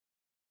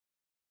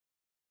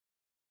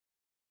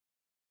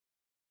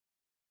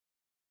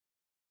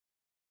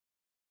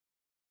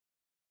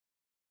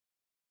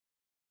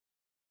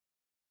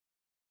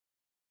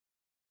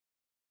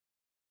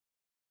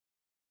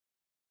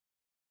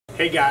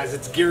Hey guys,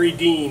 it's Garry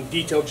Dean,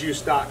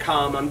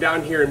 DetailJuice.com. I'm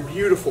down here in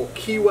beautiful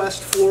Key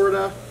West,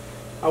 Florida.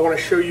 I want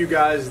to show you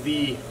guys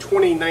the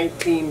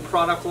 2019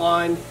 product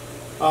line.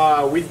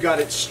 We've got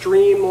it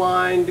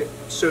streamlined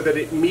so that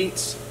it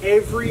meets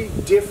every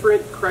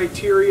different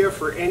criteria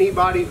for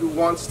anybody who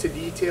wants to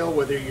detail,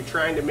 whether you're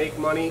trying to make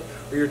money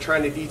or you're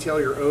trying to detail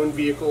your own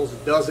vehicles,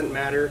 it doesn't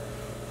matter.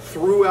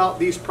 Throughout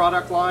these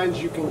product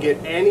lines, you can get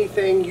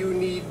anything you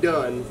need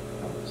done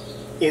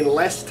in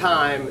less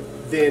time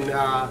than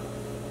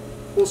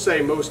we'll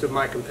say most of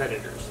my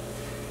competitors.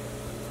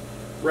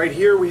 Right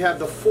here we have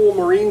the full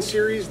Marine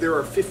series. There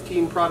are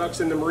 15 products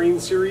in the Marine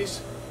series.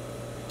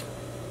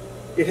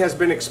 It has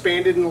been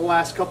expanded in the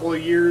last couple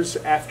of years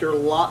after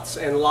lots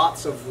and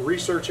lots of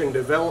research and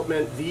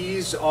development.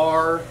 These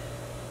are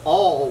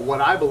all what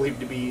I believe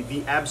to be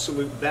the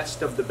absolute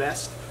best of the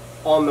best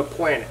on the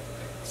planet.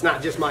 It's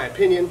not just my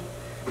opinion,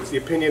 it's the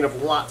opinion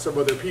of lots of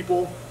other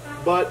people.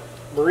 But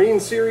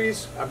Marine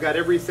series, I've got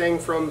everything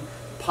from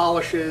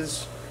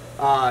polishes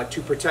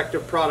to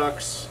protective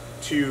products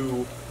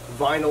to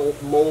vinyl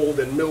mold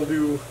and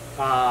mildew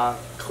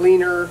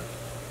cleaner,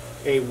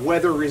 a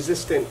weather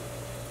resistant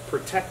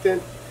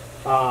protectant.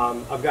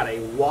 I've got a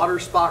water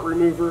spot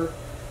remover.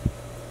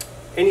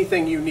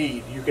 Anything you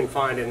need you can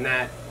find in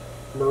that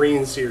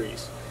Marine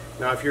series.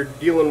 Now if you're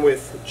dealing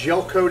with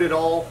gel coated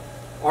all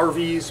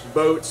RVs,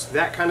 boats,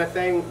 that kind of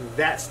thing,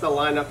 that's the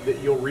lineup that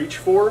you'll reach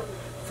for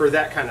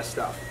that kind of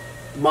stuff.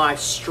 My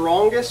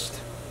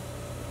strongest,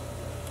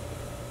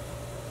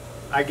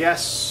 I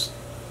guess,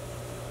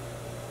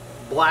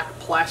 black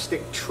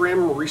plastic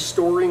trim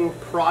restoring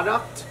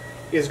product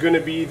is going to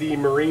be the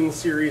Marine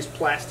series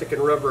plastic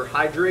and rubber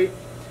hydrate.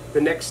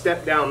 The next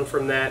step down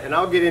from that, and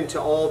I'll get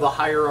into all the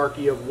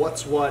hierarchy of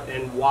what's what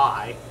and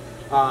why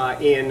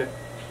in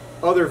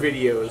other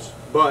videos,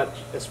 but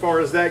as far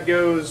as that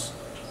goes,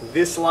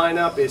 this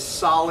lineup is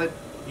solid.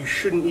 You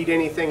shouldn't need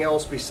anything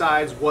else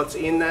besides what's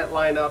in that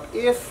lineup.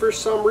 If for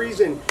some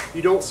reason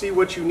you don't see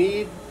what you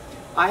need,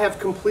 I have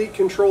complete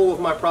control of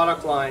my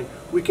product line.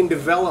 We can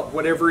develop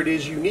whatever it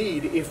is you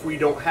need if we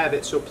don't have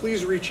it, so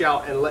please reach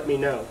out and let me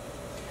know.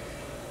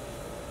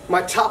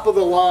 My top of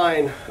the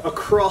line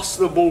across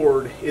the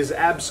board is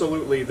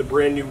absolutely the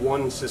brand new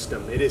One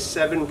system. It is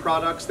 7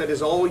 products. That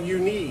is all you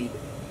need.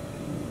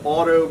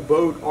 Auto,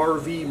 boat,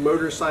 RV,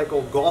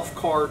 motorcycle, golf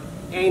cart,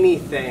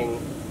 anything.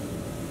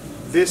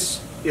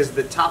 This is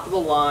the top of the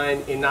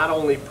line in not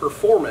only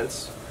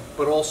performance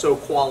but also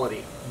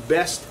quality.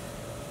 Best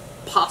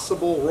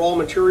possible raw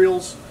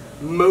materials,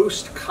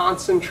 most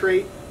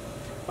concentrate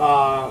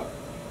out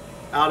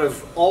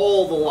of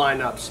all the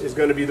lineups is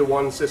going to be the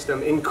One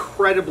system.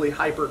 Incredibly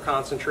hyper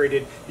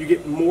concentrated. You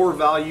get more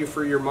value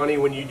for your money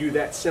when you do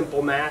that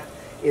simple math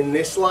in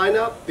this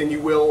lineup than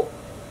you will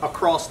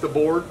across the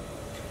board.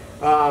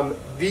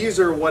 These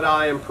are what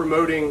I am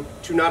promoting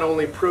to not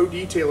only pro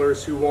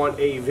detailers who want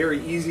a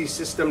very easy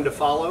system to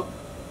follow.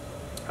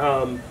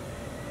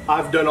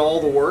 I've done all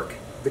the work.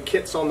 The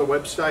kits on the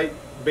website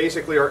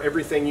basically are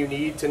everything you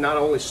need to not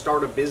only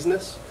start a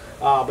business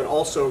but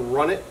also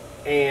run it,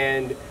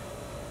 and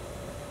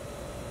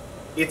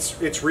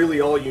it's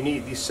really all you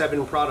need. These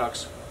 7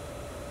 products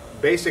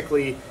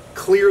basically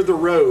clear the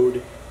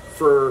road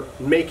for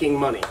making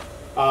money.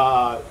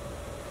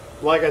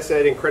 Like I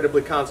said,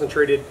 incredibly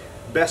concentrated,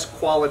 best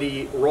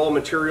quality raw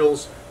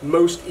materials,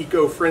 most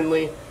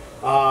eco-friendly.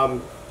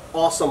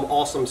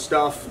 Awesome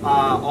stuff.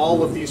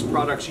 All of these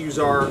products use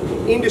our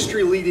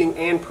industry-leading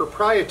and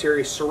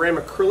proprietary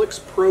Ceramic Acrylics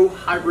Pro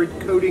Hybrid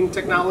Coating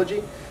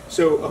technology.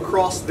 So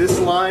across this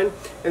line,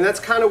 and that's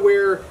kind of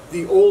where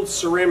the old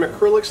Ceramic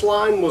Acrylics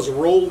line was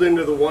rolled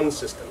into the One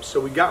system. So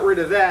we got rid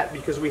of that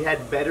because we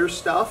had better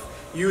stuff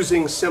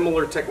using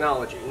similar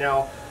technology.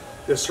 Now,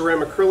 the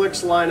Ceramic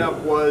Acrylics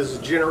lineup was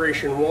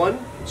Generation 1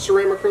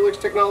 Ceramic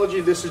Acrylics technology.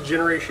 This is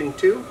Generation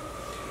 2.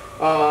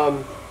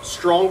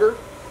 Stronger,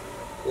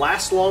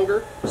 lasts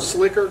longer,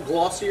 slicker,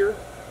 glossier,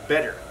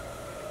 better.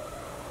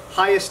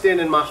 Highest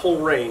in my whole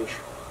range.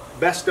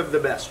 Best of the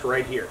best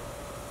right here.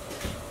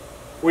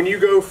 When you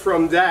go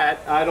from that,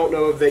 I don't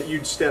know that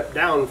you'd step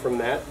down from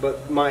that,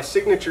 but my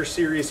Signature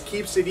series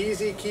keeps it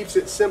easy, keeps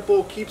it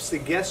simple, keeps the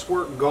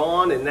guesswork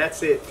gone, and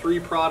that's it. 3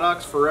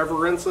 products, Forever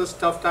Rinseless,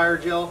 Tough Tire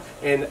Gel,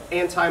 and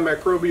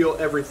Antimicrobial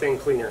Everything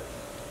Cleaner.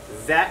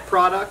 That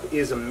product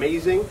is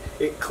amazing.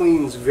 It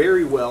cleans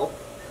very well.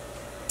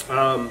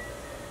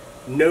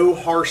 No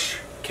harsh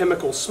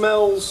chemical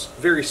smells,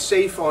 very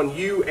safe on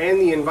you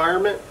and the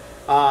environment.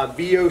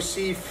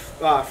 VOC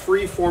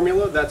free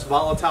formula, that's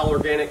volatile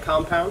organic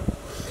compound.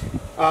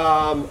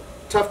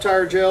 Tough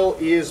Tire Gel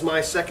is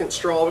my second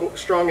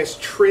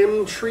strongest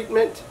trim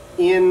treatment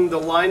in the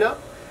lineup,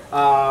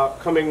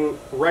 coming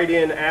right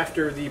in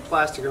after the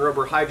plastic and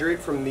rubber hydrate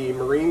from the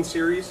Marine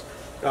series.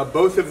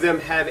 Both of them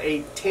have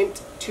a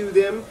tint to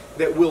them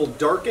that will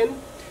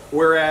darken,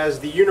 whereas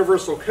the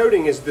universal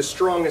coating is the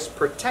strongest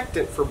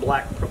protectant for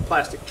black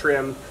plastic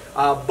trim,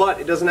 but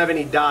it doesn't have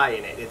any dye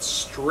in it. It's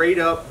straight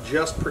up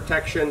just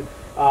protection.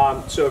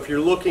 So if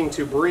you're looking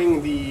to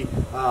bring the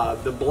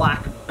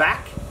black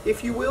back,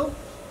 if you will,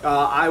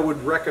 I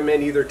would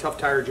recommend either Tough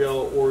Tire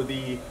Gel or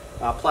the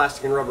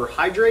Plastic and Rubber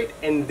Hydrate,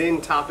 and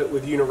then top it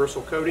with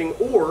Universal Coating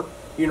or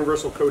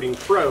Universal Coating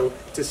Pro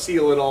to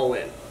seal it all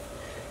in.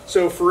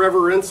 So Forever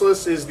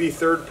Rinseless is the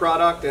third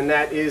product, and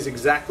that is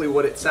exactly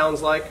what it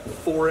sounds like,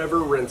 Forever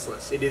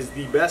Rinseless. It is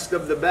the best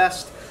of the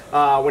best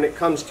when it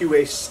comes to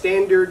a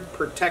standard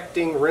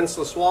protecting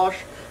rinseless wash.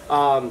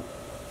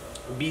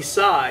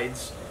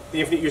 Besides the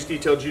Infinite Use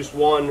Detail Juice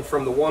 1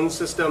 from the One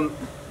system,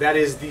 that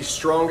is the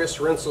strongest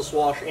rinseless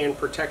wash and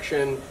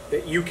protection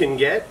that you can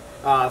get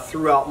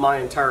throughout my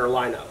entire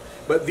lineup.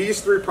 But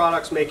these three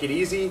products make it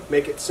easy,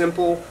 make it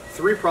simple.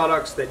 Three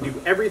products that do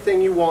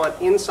everything you want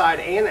inside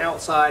and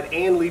outside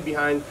and leave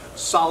behind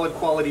solid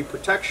quality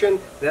protection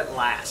that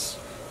lasts.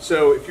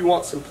 So if you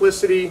want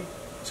simplicity,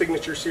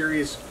 Signature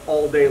Series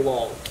all day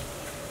long.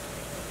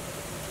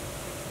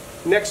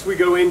 Next we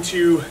go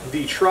into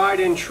the tried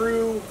and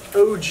true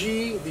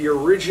OG, the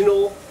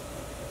original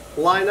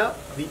lineup,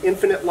 the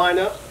Infinite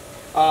lineup.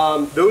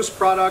 Those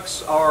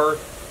products are,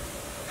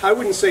 I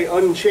wouldn't say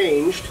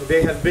unchanged.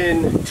 They have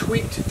been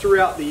tweaked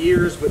throughout the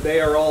years, but they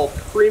are all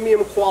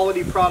premium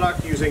quality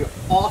product using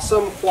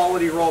awesome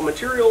quality raw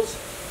materials,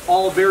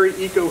 all very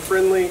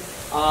eco-friendly,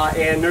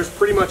 and there's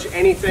pretty much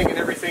anything and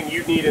everything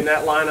you need in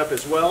that lineup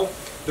as well.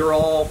 They're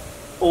all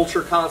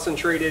ultra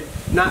concentrated,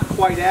 not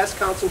quite as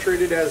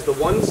concentrated as the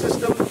One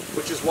system,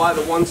 which is why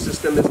the One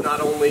system is not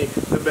only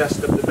the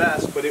best of the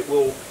best, but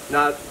it'll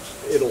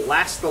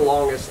last the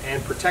longest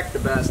and protect the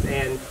best.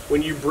 And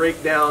when you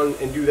break down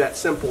and do that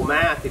simple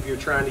math, if you're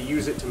trying to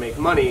use it to make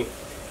money,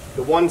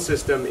 the One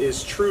system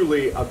is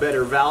truly a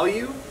better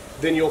value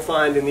than you'll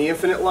find in the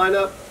Infinite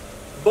lineup.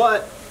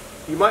 But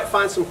you might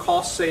find some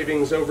cost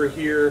savings over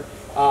here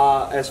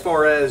as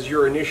far as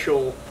your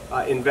initial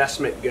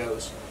investment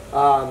goes.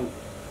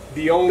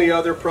 The only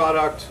other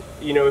product,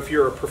 you know, if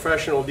you're a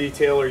professional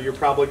detailer, you're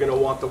probably going to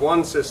want the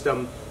One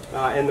system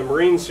and the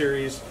Marine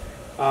series.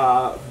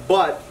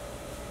 But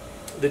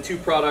the two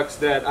products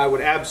that I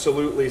would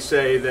absolutely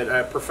say that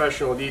a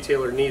professional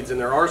detailer needs in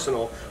their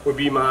arsenal would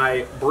be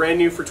my brand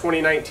new for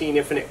 2019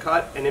 Infinite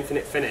Cut and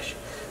Infinite Finish.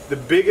 The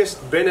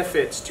biggest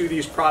benefits to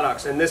these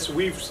products, and this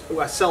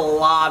I sell a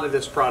lot of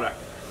this product,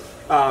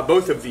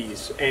 both of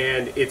these,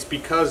 and it's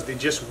because they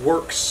just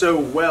work so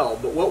well.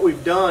 But what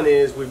we've done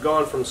is we've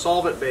gone from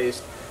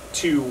solvent-based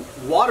to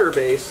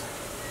water-based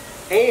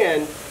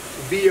and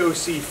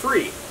VOC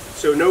free.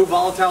 So no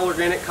volatile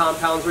organic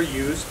compounds are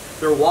used.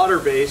 They're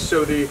water-based,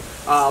 so the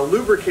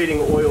lubricating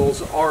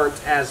oils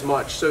aren't as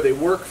much, so they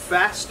work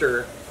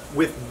faster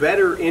with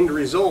better end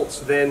results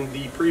than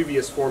the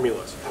previous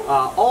formulas.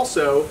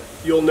 Also,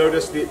 you'll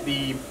notice that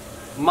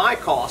my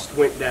cost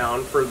went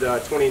down for the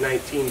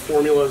 2019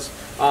 formulas.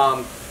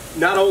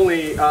 Not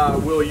only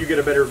will you get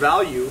a better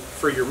value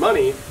for your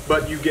money,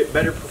 but you get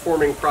better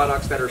performing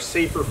products that are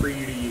safer for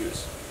you to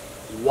use.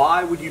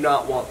 Why would you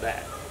not want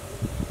that?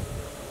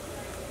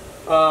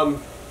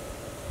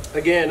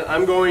 Again, I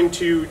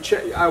want you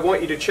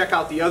to check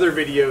out the other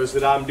videos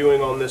that I'm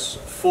doing on this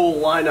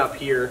full lineup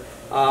here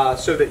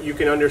so that you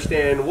can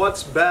understand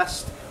what's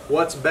best,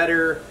 what's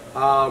better,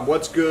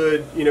 what's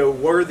good, you know,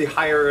 where the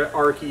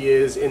hierarchy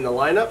is in the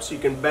lineup, so you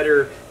can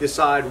better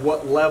decide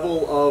what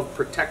level of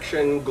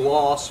protection,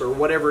 gloss, or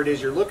whatever it is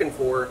you're looking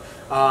for,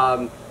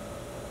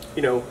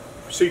 you know,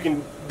 so you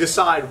can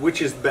decide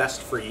which is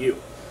best for you.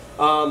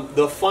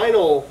 The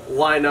final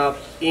lineup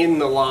in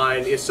the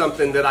line is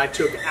something that I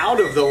took out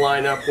of the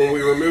lineup when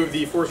we removed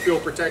the force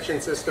field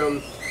protection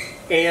system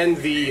and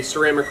the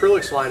ceramic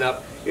acrylics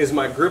lineup, is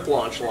my grip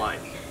launch line.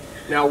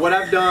 Now what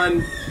I've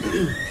done,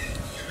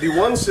 the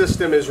One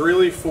system is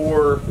really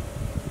for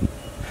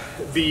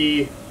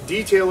the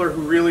detailer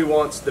who really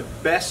wants the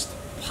best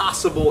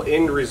possible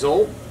end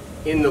result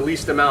in the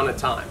least amount of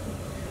time.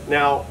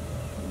 Now,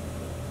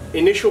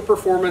 initial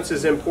performance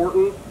is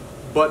important,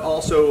 but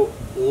also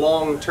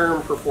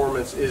long-term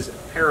performance is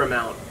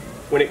paramount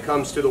when it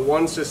comes to the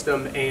One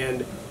system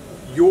and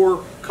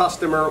your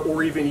customer,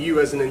 or even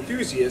you as an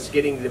enthusiast,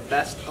 getting the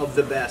best of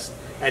the best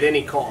at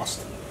any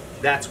cost.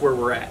 That's where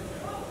we're at.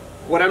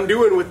 What I'm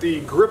doing with the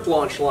grip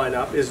launch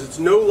lineup is it's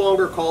no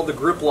longer called the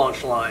grip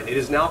launch line. It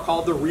is now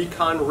called the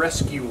Recon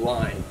Rescue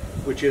line,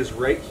 which is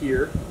right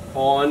here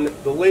on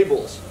the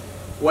labels.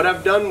 What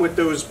I've done with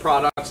those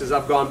products is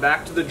I've gone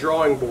back to the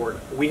drawing board.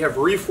 We have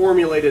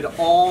reformulated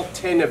all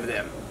 10 of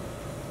them,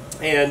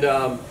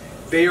 and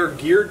they are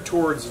geared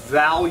towards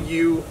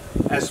value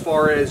as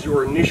far as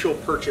your initial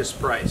purchase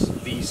price.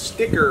 The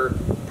sticker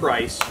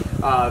price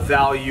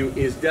value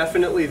is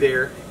definitely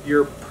there.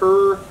 Your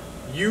per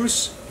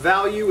use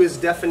value is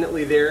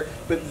definitely there,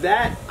 but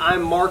that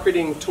I'm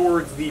marketing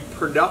towards the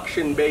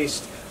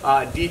production-based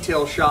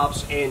detail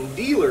shops and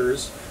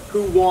dealers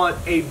who want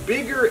a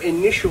bigger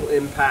initial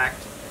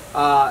impact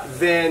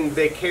than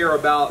they care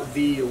about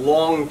the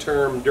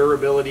long-term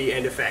durability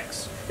and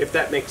effects, if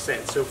that makes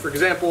sense. So for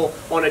example,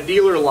 on a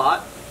dealer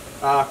lot,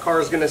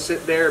 car is going to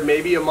sit there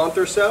maybe a month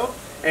or so,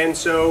 and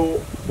so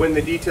when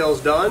the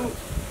detail's done,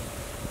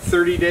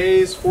 30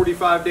 days,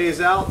 45 days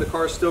out, the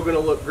car is still going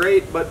to look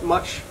great, but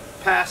much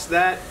past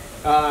that,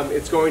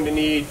 It's going to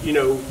need, you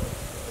know,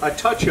 a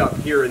touch-up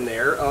here and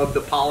there of the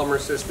polymer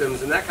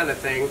systems and that kind of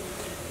thing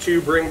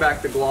to bring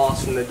back the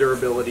gloss and the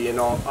durability and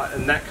all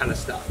and that kind of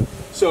stuff.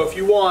 So if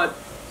you want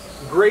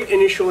great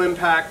initial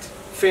impact,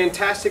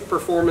 fantastic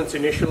performance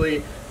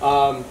initially,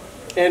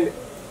 and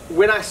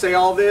when I say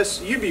all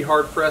this, you'd be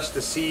hard-pressed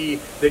to see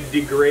the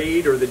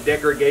degrade or the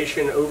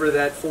degradation over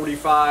that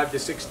 45 to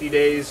 60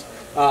 days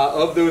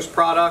of those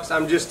products.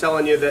 I'm just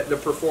telling you that the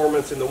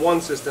performance in the one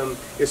system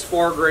is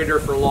far greater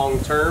for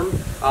long-term,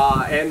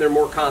 and they're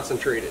more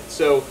concentrated.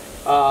 So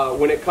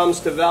when it comes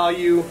to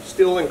value,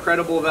 still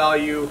incredible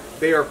value.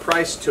 They are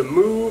priced to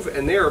move,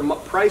 and they are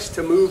priced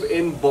to move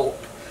in bulk.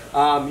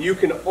 You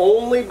can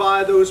only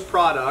buy those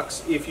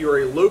products if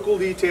you're a local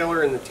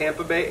detailer in the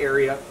Tampa Bay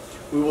area.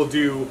 We will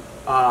do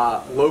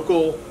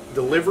local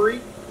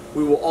delivery.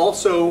 We will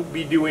also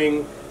be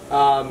doing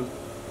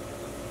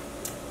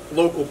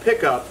local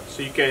pickup,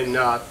 so you can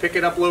pick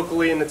it up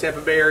locally in the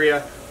Tampa Bay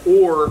area,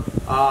 or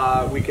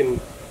we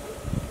can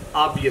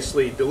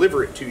obviously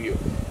deliver it to you.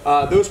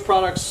 Those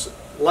products,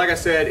 like I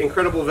said,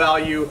 incredible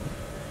value.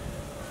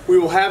 We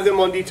will have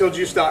them on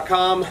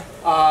detailjuice.com.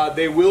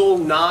 They will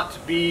not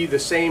be the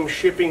same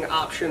shipping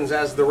options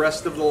as the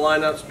rest of the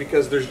lineups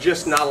because there's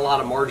just not a lot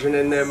of margin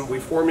in them. We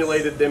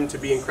formulated them to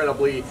be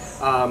incredibly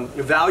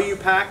value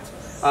packed,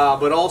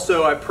 but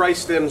also I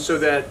priced them so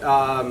that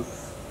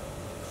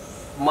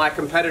my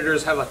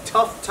competitors have a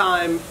tough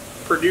time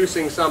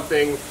producing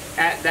something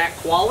at that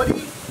quality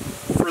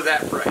for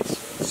that price.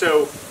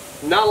 So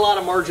not a lot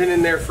of margin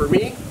in there for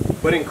me,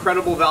 but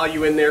incredible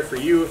value in there for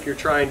you if you're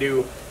trying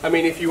to, I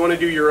mean, if you want to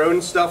do your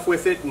own stuff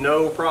with it,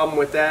 no problem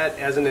with that.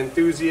 As an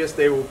enthusiast,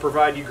 they will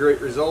provide you great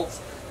results.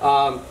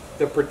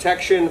 The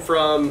protection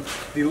from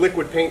the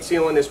liquid paint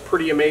sealant is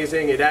pretty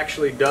amazing. It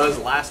actually does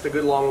last a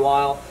good long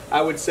while.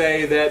 I would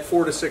say that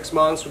 4 to 6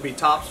 months would be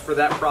tops for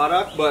that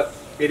product, but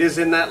it is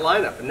in that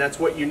lineup, and that's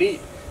what you need.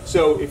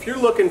 So if you're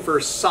looking for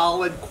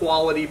solid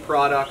quality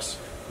products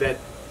that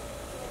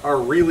are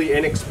really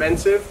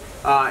inexpensive,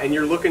 and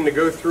you're looking to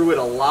go through it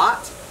a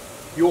lot,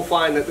 you'll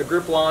find that the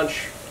Grip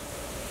Launch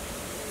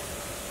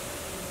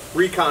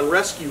Recon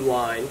Rescue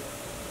line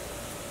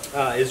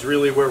is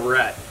really where we're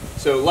at.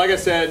 So like I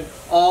said,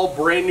 all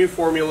brand new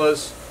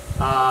formulas.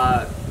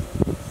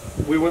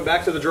 We went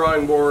back to the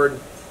drawing board,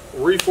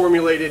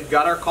 reformulated,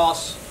 got our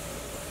costs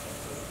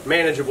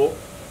manageable,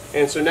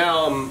 and so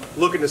now I'm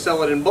looking to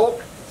sell it in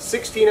bulk.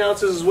 16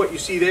 ounces is what you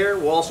see there.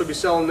 We'll also be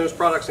selling those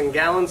products in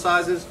gallon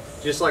sizes,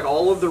 just like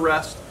all of the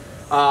rest.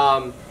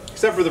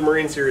 Except for the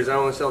Marine Series, I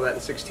only sell that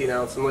in 16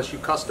 ounce. Unless you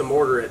custom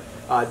order it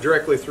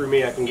directly through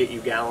me, I can get you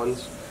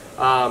gallons.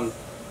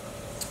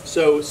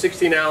 So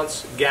 16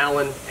 ounce,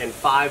 gallon, and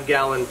 5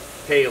 gallon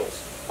pails.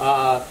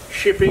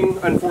 Shipping,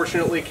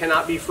 unfortunately,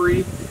 cannot be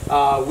free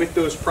with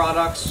those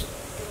products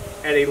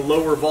at a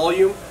lower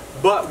volume,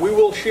 but we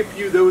will ship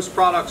you those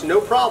products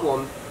no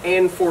problem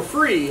and for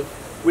free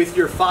with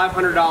your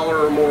 $500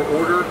 or more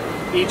order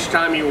each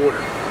time you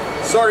order.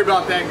 Sorry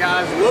about that,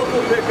 guys.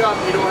 Local pickup,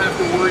 you don't have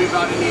to worry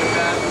about any of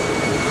that.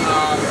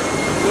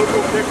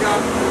 Local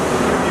pickup,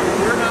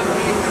 if we're not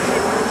paying for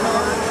shipping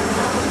charge,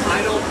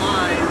 I don't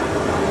mind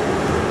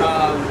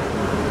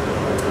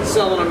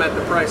selling them at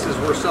the prices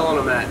we're selling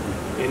them at,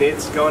 and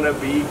it's going to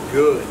be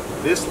good.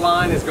 This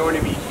line is going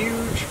to be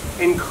huge,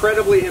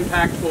 incredibly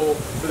impactful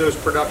for those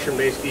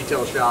production-based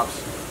detail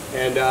shops,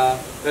 and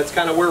that's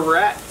kind of where we're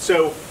at.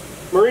 So,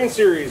 Marine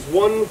Series,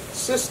 one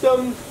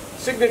system,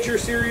 Signature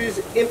Series,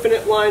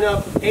 Infinite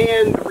lineup,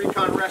 and the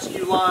Recon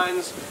Rescue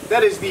lines.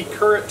 That is the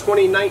current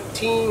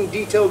 2019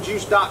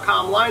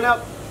 detailjuice.com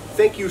lineup.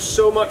 Thank you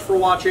so much for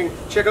watching.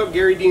 Check out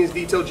Garry Dean's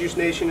Detail Juice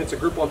Nation. It's a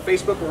group on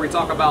Facebook where we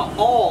talk about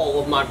all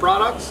of my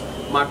products,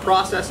 my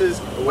processes,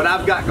 and what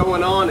I've got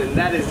going on, and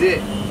that is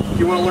it. If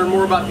you want to learn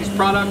more about these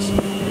products,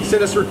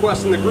 send us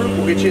requests in the group.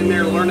 We'll get you in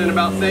there learning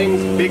about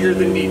things bigger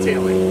than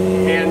detailing.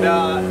 And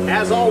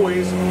as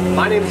always,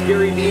 my name is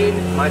Garry Dean.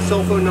 My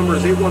cell phone number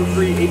is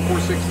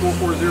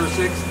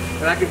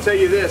 813-846-4406. And I can tell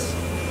you this,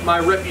 my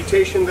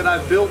reputation that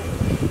I've built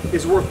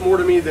is worth more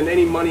to me than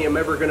any money I'm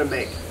ever going to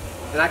make.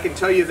 And I can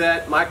tell you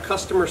that my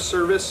customer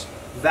service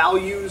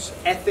values,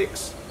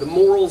 ethics, the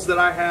morals that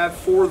I have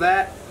for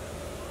that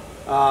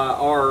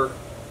are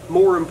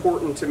more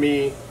important to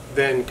me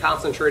than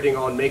concentrating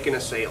on making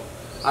a sale.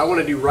 I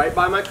want to do right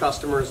by my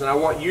customers, and I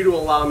want you to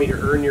allow me to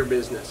earn your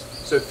business.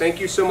 So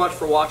thank you so much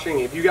for watching.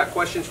 If you got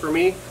questions for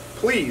me,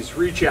 please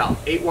reach out,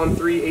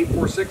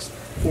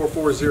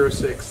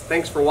 813-846-4406.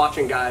 Thanks for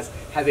watching, guys.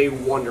 Have a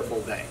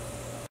wonderful day.